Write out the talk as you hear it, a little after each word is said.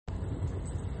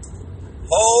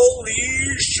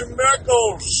Holy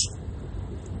schmeckles!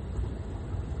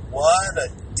 What a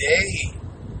day.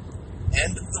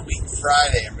 End of the week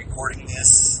Friday. I'm recording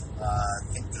this. I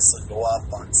think this will go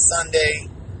up on Sunday,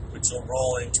 which will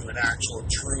roll into an actual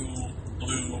true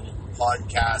blue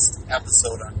podcast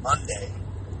episode on Monday.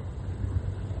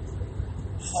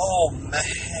 Oh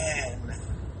man.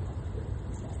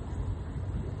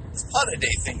 This pot a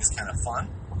day thing is kind of fun.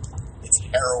 It's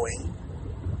harrowing.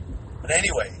 But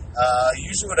anyway,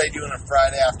 usually what I do on a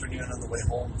Friday afternoon on the way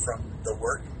home from the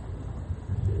work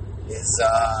is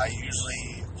I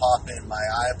usually pop in my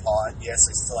iPod. Yes,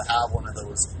 I still have one of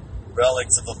those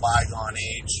relics of a bygone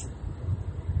age.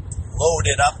 Load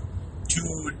it up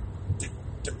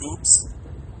to boots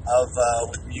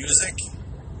with music.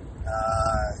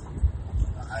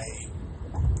 I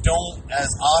don't as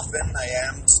often. I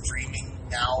am streaming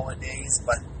nowadays,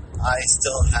 but I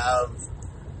still have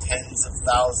tens of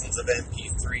thousands of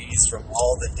MP3s from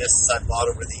all the discs I bought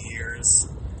over the years.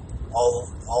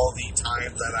 All the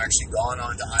times I've actually gone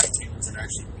onto iTunes and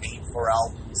actually paid for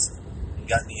albums and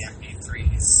gotten the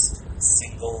MP3s,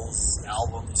 singles,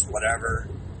 albums, whatever.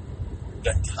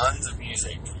 Got tons of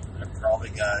music. I've probably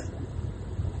got,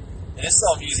 and it's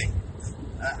all music.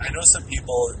 I know some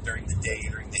people during the day,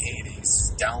 during the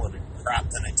heydays, downloaded crap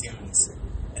ton of tunes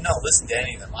and not listen to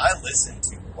any of them. I listen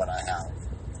to what I have.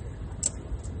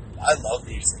 I love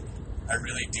music. I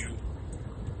really do.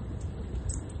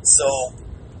 So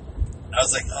I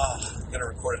was like, I'm going to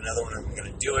record another one. I'm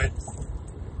going to do it.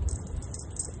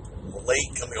 I'm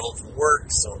late coming home from work,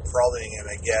 so I'm probably going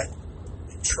to get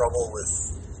in trouble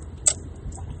with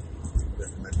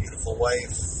my beautiful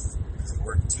wife. I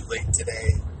worked too late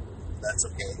today. That's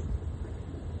okay.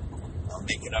 I'll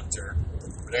make it up to her.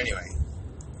 But anyway,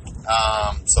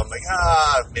 so I'm like,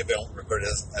 maybe I won't record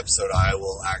this episode. I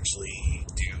will actually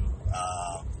do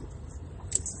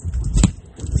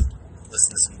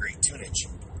listen to some great tunage.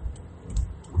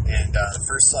 And the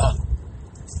first song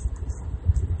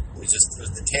was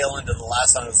the tail end of the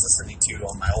last song I was listening to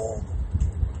on my old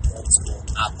school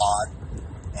iPod.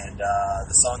 And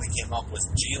the song that came up was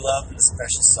G-Love and the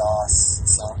Special Sauce, a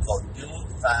song called New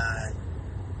Fine.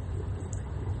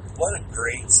 What a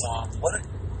great song.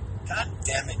 God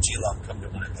damn it, G-Love, come to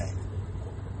Winnipeg.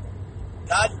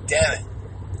 God damn it.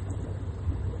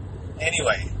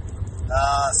 Anyway,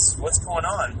 so what's going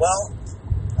on? Well,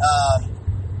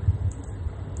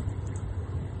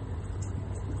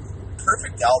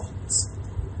 perfect albums.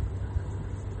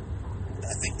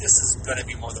 I think this is going to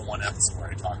be more than one episode where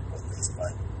I talk about this,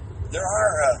 but there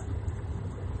are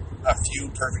a few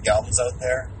perfect albums out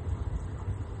there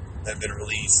that have been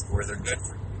released where they're good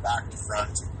from back to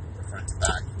front, or front to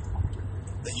back,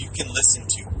 that you can listen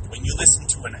to. When you listen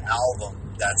to an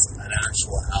album that's an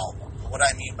actual album, and what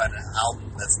I mean by an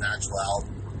album that's an actual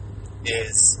album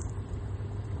is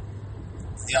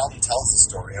the album tells a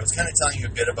story. I was kind of telling you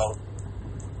a bit about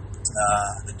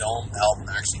the Dome album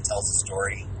actually tells a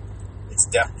story. It's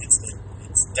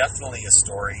definitely a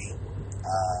story.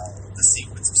 The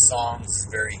sequence of songs is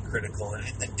very critical, and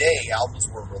in the day, albums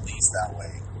were released that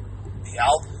way. The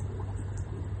album,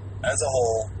 as a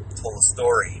whole, told a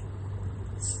story,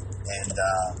 and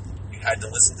you had to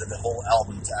listen to the whole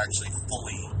album to actually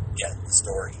fully get the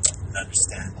story and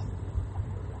understand it.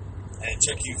 And it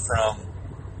took you from,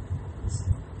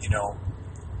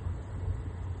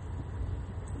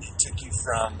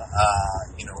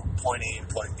 point A and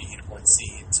point B to point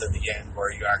C to the end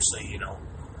where you actually,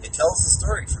 it tells the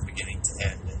story from beginning to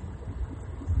end and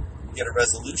you get a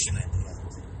resolution at the end.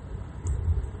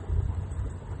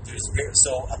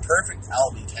 So a perfect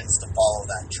album tends to follow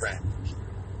that trend.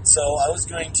 So I was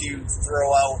going to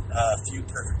throw out a few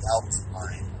perfect albums of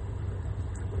mine.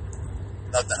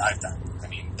 Not that I've done,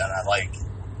 that I like.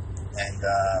 And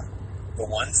the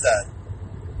ones that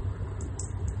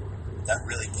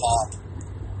really pop.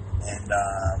 And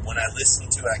when I listen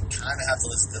to it, I kind of have to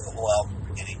listen to the whole album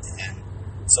beginning to end.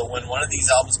 So when one of these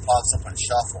albums pops up on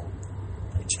shuffle,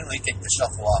 I generally take the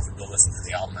shuffle off and go listen to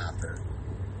the album after.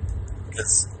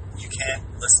 Because you can't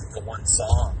listen to one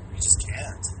song. You just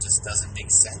can't. It just doesn't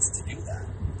make sense to do that.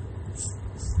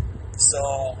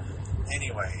 So,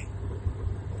 anyway,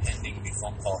 pending the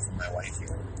phone call from my wife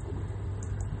here.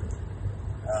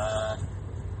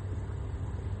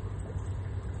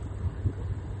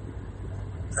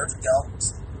 Perfect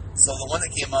albums. So the one that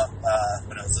came up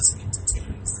when I was listening to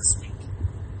tunes this week,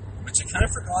 which I kind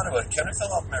of forgot about, kind of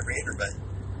fell off my radar, but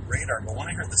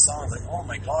when I heard the song, I was like, oh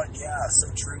my god, yeah,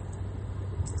 so true.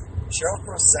 Sheryl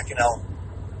Crow's second album,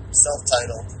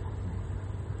 self-titled.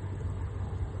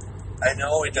 I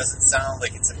know it doesn't sound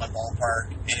like it's in my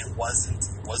ballpark, and it wasn't.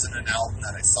 It wasn't an album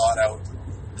that I sought out.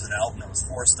 The was an album that was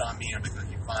forced on me. I'm like,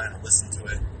 okay, fine, I'll listen to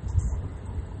it.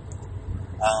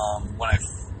 When I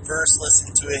first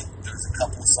listened to it, there was a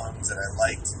couple of songs that I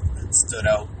liked that stood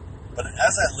out. But as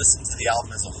I listened to the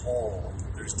album as a whole,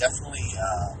 there's definitely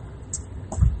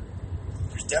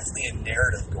a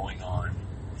narrative going on,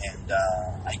 and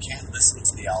I can't listen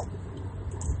to the album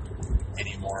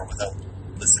anymore without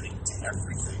listening to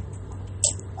everything.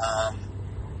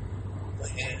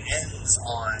 And it ends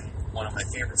on one of my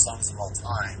favorite songs of all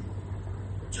time,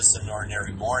 Just an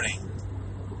Ordinary Morning,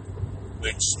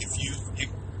 which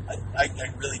I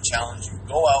really challenge you,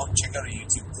 go out and check out a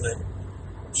YouTube clip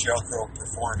of Sheryl Crow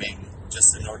performing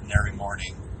Just an Ordinary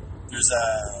Morning. There's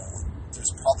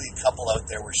probably a couple out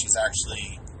there where she's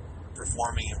actually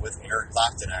performing it with Eric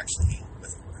Clapton, actually,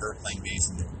 with her playing bass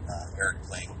and Eric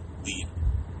playing lead.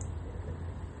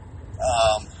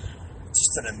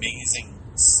 Just an amazing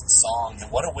song, and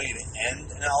what a way to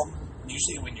end an album.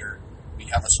 Usually when you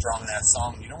have a strong enough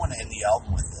song, you don't want to end the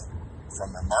album with it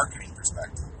from a marketing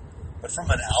perspective. But from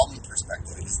an album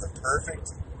perspective, it is the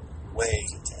perfect way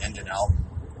to end an album.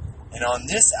 And on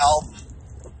this album,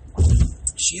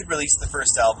 she had released the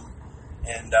first album,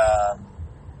 and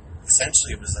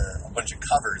essentially it was a bunch of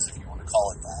covers, if you want to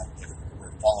call it that, if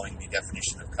we're following the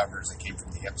definition of covers that came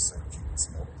from the episode a few weeks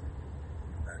ago,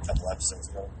 or a couple episodes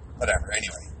ago, whatever,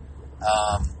 anyway.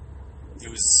 It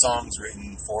was songs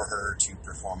written for her to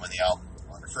perform on the album,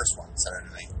 on her first one, Saturday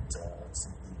Night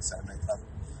Club.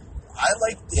 I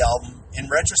liked the album. In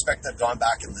retrospect, I've gone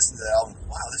back and listened to the album.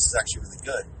 Wow, this is actually really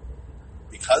good,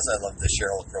 because I love the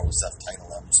Sheryl Crow self-titled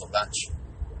album so much.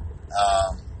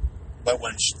 But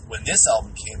when this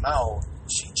album came out,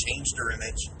 she changed her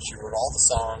image. She wrote all the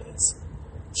songs.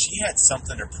 She had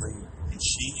something to prove, and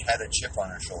she had a chip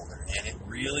on her shoulder, and it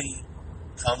really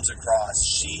comes across.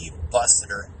 She busted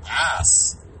her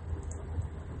ass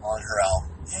on her album.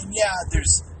 And yeah,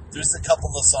 there's a couple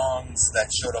of songs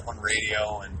that showed up on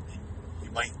radio, and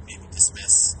you might maybe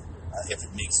dismiss If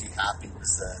It Makes You Happy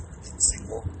was the big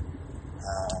single.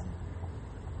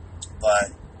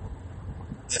 But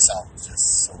this album is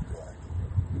just so good.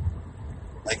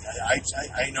 Like,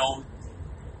 I know,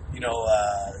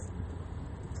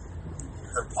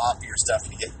 her poppier stuff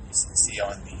you see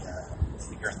on you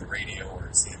hear on the radio or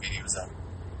see the videos of.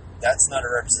 That's not a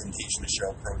representation of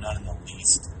Sheryl Crow, not in the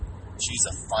least. She's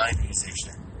a fine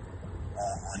musician,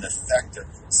 an effective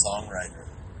songwriter,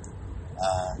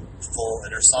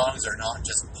 and her songs are not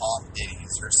just pop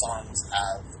ditties. Her songs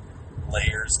have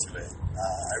layers to it.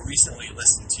 I recently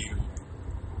listened to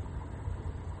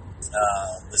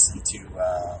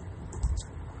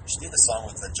she did a song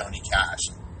with Johnny Cash.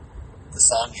 The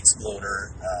song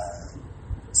Exploder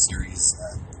series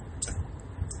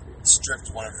stripped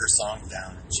one of her songs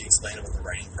down, and she explained about the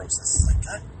writing process. It's like,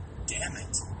 God damn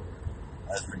it.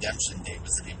 Redemption Day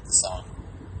was the name of the song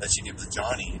that she did with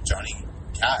Johnny. Johnny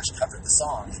Cash covered the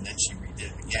song, and then she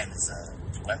redid it again as a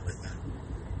duet with him.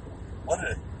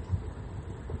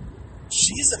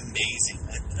 She's amazing.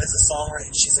 As a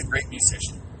songwriter, she's a great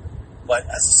musician. But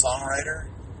as a songwriter,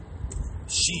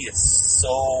 she is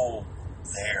so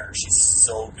there. She's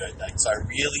so good. So I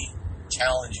really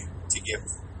challenge you to give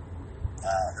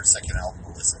her second album a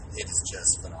listen. It is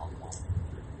just phenomenal.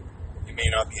 You may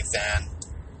not be a fan.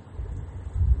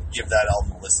 Give that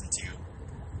album a listen to.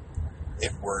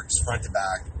 It works front to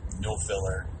back, no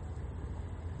filler.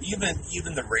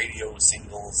 Even the radio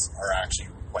singles are actually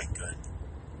quite good.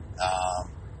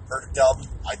 Perfect album.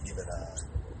 I'd give it a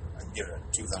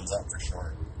 2 thumbs up for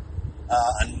sure.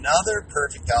 Another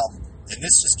perfect album, and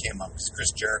this just came up because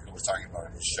Chris Jericho was talking about it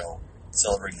in his show,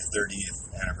 celebrating the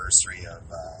 30th anniversary of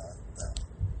the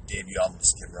debut album of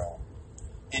Skid Row.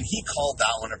 And he called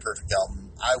that one a perfect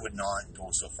album. I would not go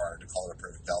so far to call it a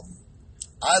perfect album.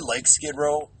 I like Skid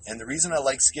Row, and the reason I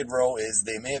like Skid Row is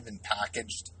they may have been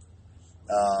packaged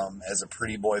as a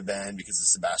pretty boy band because of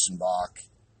Sebastian Bach,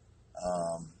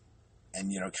 and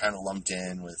kind of lumped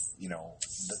in with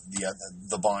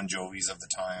the Bon Jovis of the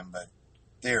time, but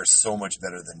they are so much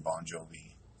better than Bon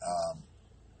Jovi.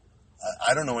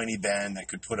 I don't know any band that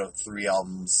could put out 3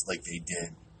 albums like they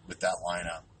did with that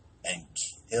lineup and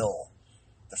kill.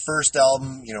 The first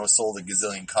album, sold a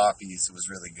gazillion copies. It was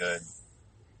really good.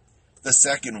 The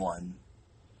second one,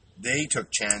 they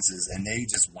took chances and they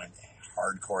just went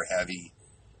hardcore heavy.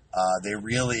 They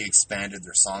really expanded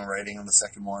their songwriting on the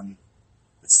second one.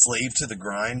 It's Slave to the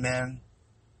Grind, man,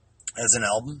 as an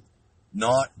album.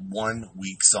 Not one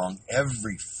weak song.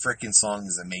 Every freaking song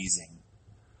is amazing.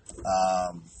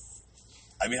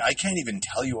 I can't even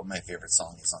tell you what my favorite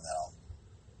song is on that album.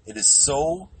 It is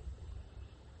so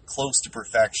close to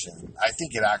perfection. I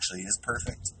think it actually is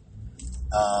perfect.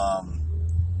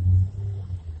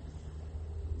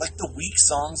 like the weak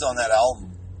songs on that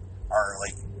album are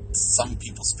like some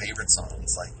people's favorite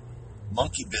songs. Like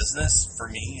Monkey Business for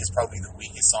me is probably the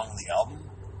weakest song on the album.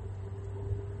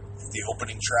 The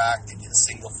opening track, they did a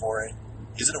single for it.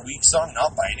 Is it a weak song?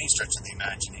 Not by any stretch of the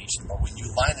imagination, but when you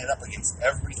line it up against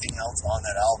everything else on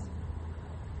that album,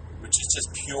 which is just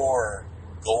pure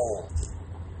gold,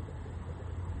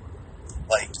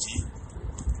 like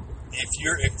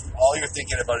if all you're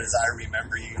thinking about is I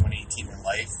remember you when 18 in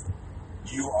life,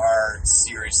 you are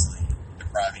seriously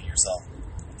depriving yourself.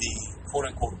 The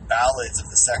quote-unquote ballads of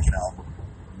the second album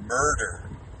murder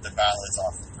the ballads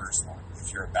off the first one.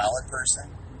 If you're a ballad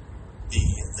person,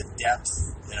 the depth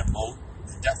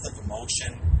of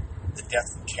emotion, the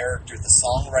depth of character, the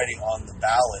songwriting on the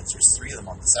ballads, there's 3 of them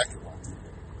on the second one.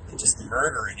 They just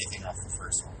murder anything off the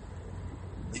first one.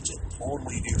 They just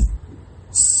totally do.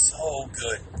 So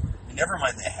good. And never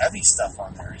mind the heavy stuff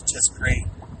on there. It's just great.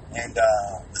 And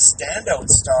the standout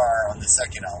star on the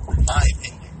second album, in my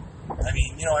opinion, I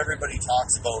mean, everybody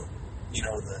talks about,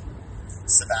 the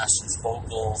Sebastian's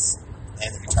vocals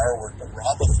and the guitar work, but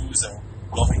Rob Affuso,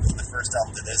 going from the first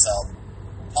album to this album,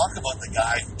 talk about the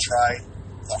guy who tried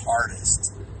the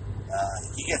hardest.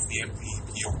 He gets the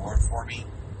MVP award for me.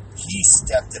 He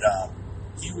stepped it up.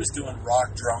 He was doing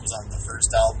rock drums on the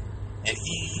first album, and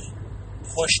he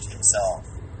pushed himself.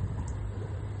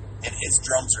 And his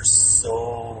drums are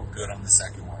so good on the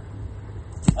second one.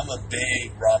 I'm a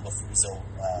big Rob Affuso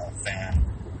fan.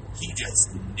 He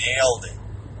just nailed it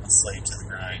on Slave to the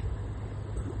Grind.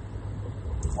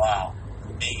 Wow.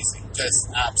 Amazing. Just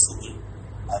absolute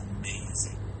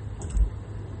amazing.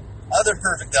 Other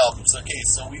perfect albums. Okay,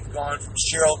 so we've gone from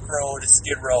Sheryl Crow to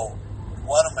Skid Row.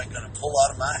 What am I going to pull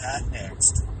out of my hat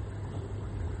next?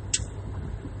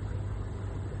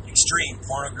 Extreme,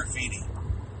 Porno Graffiti.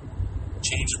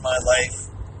 Changed my life.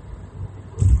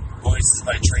 Voices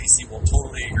by Tracy will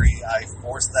totally agree. I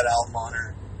forced that album on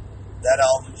her. That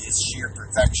album is sheer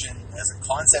perfection as a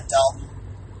concept album.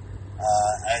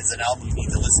 As an album, you need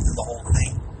to listen to the whole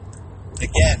thing.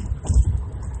 Again,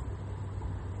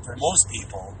 for most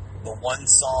people, the one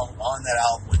song on that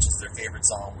album, which is their favorite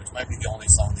song, which might be the only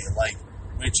song they like,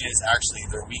 which is actually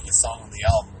their weakest song on the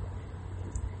album,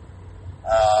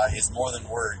 is More Than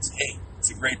Words. Hey, it's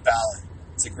a great ballad.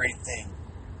 It's a great thing.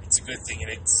 It's a good thing.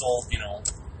 And it sold,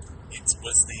 it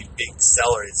was the big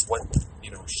seller. It's what,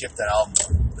 shipped that album.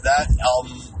 But that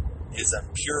album is a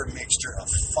pure mixture of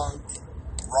funk,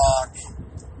 rock,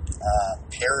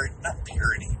 parody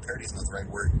is not the right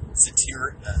word,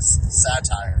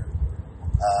 satire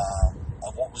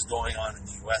of what was going on in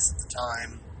the U.S. at the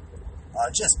time.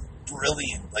 Just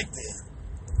brilliant, like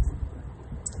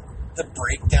the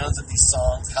breakdowns of these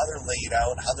songs, how they're laid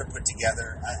out, how they're put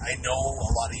together. I know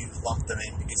a lot of you lump them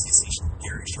in because you see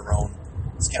Gary Cherone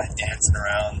just kind of dancing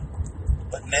around.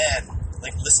 But man,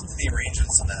 listen to the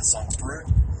arrangements on that song.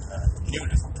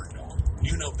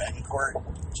 Nuno Betancourt,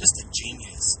 just a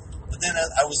genius. But then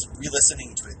I was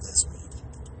re-listening to it this week,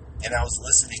 and I was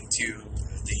listening to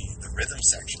the rhythm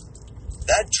section.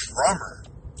 That drummer,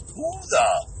 who the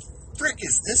frick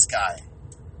is this guy?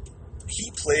 He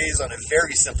plays on a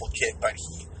very simple kit, but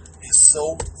he is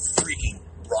so freaking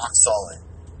rock solid.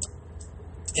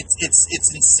 It's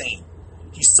insane.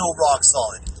 He's so rock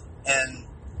solid, and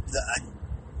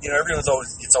everyone's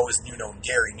always Nuno and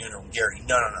Gary.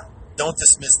 No. Don't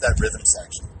dismiss that rhythm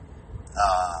section.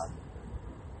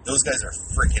 Those guys are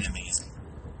freaking amazing.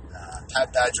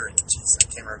 Pat Badger and I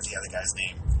can't remember the other guy's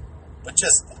name, but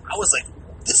I was like,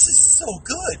 this is so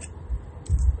good.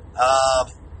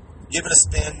 Give it a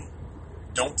spin.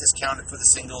 Don't discount it for the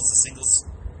singles. The singles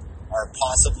are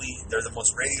they're the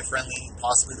most radio-friendly,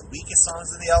 possibly the weakest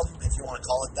songs of the album, if you want to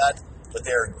call it that. But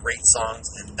they're great songs,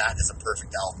 and that is a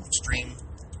perfect album. Extreme,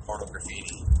 Porno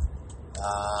Graffiti.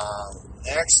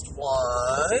 Next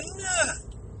one.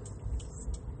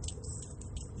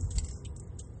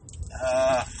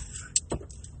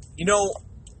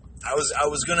 I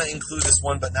was going to include this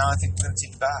one, but now I think I'm going to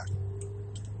take it back.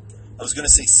 I was going to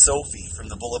say Sophie from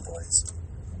the Bullet Boys.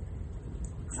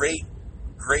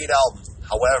 Great album.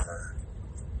 However,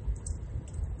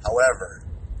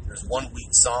 there's one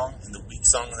weak song, and the weak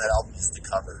song on that album is the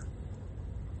cover.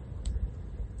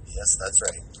 Yes, that's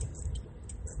right.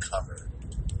 The cover.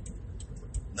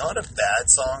 Not a bad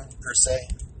song, per se.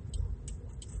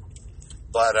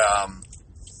 But,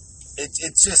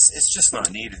 it's just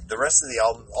not needed. The rest of the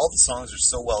album, all the songs are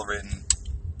so well written.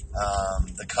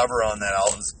 The cover on that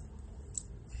album's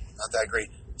not that great.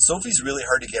 Sophie's really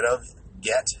hard to get.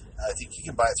 I think you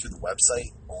can buy it through the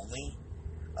website only.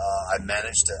 I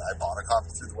bought a copy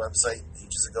through the website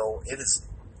ages ago. It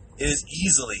is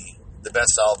easily the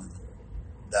best album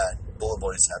that Bullet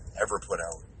Boys have ever put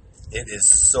out. It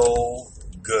is so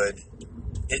good.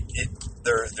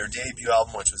 Their debut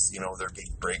album, which was, their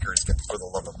big breakers, got For the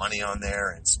Love of Money on there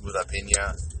and Smooth Up In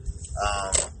Ya.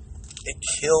 It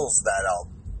kills that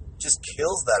album. Just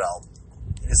kills that album.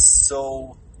 It is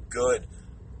so good.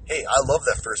 Hey, I love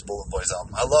that first Bullet Boys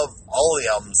album. I love all the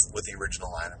albums with the original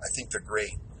lineup. I think they're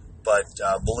great. But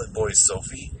Bullet Boys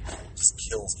Sophie just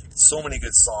kills. So many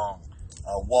good songs.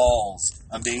 Walls,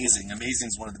 Amazing. Amazing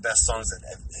is one of the best songs that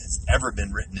has ever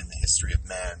been written in the history of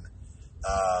man.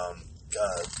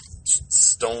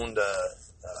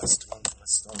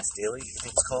 Stones Daily, I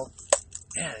think it's called.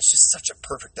 Man, it's just such a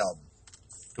perfect album.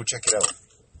 Go check it out.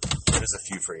 There's a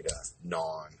few for you to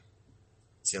gnaw on.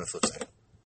 See you on the flip side.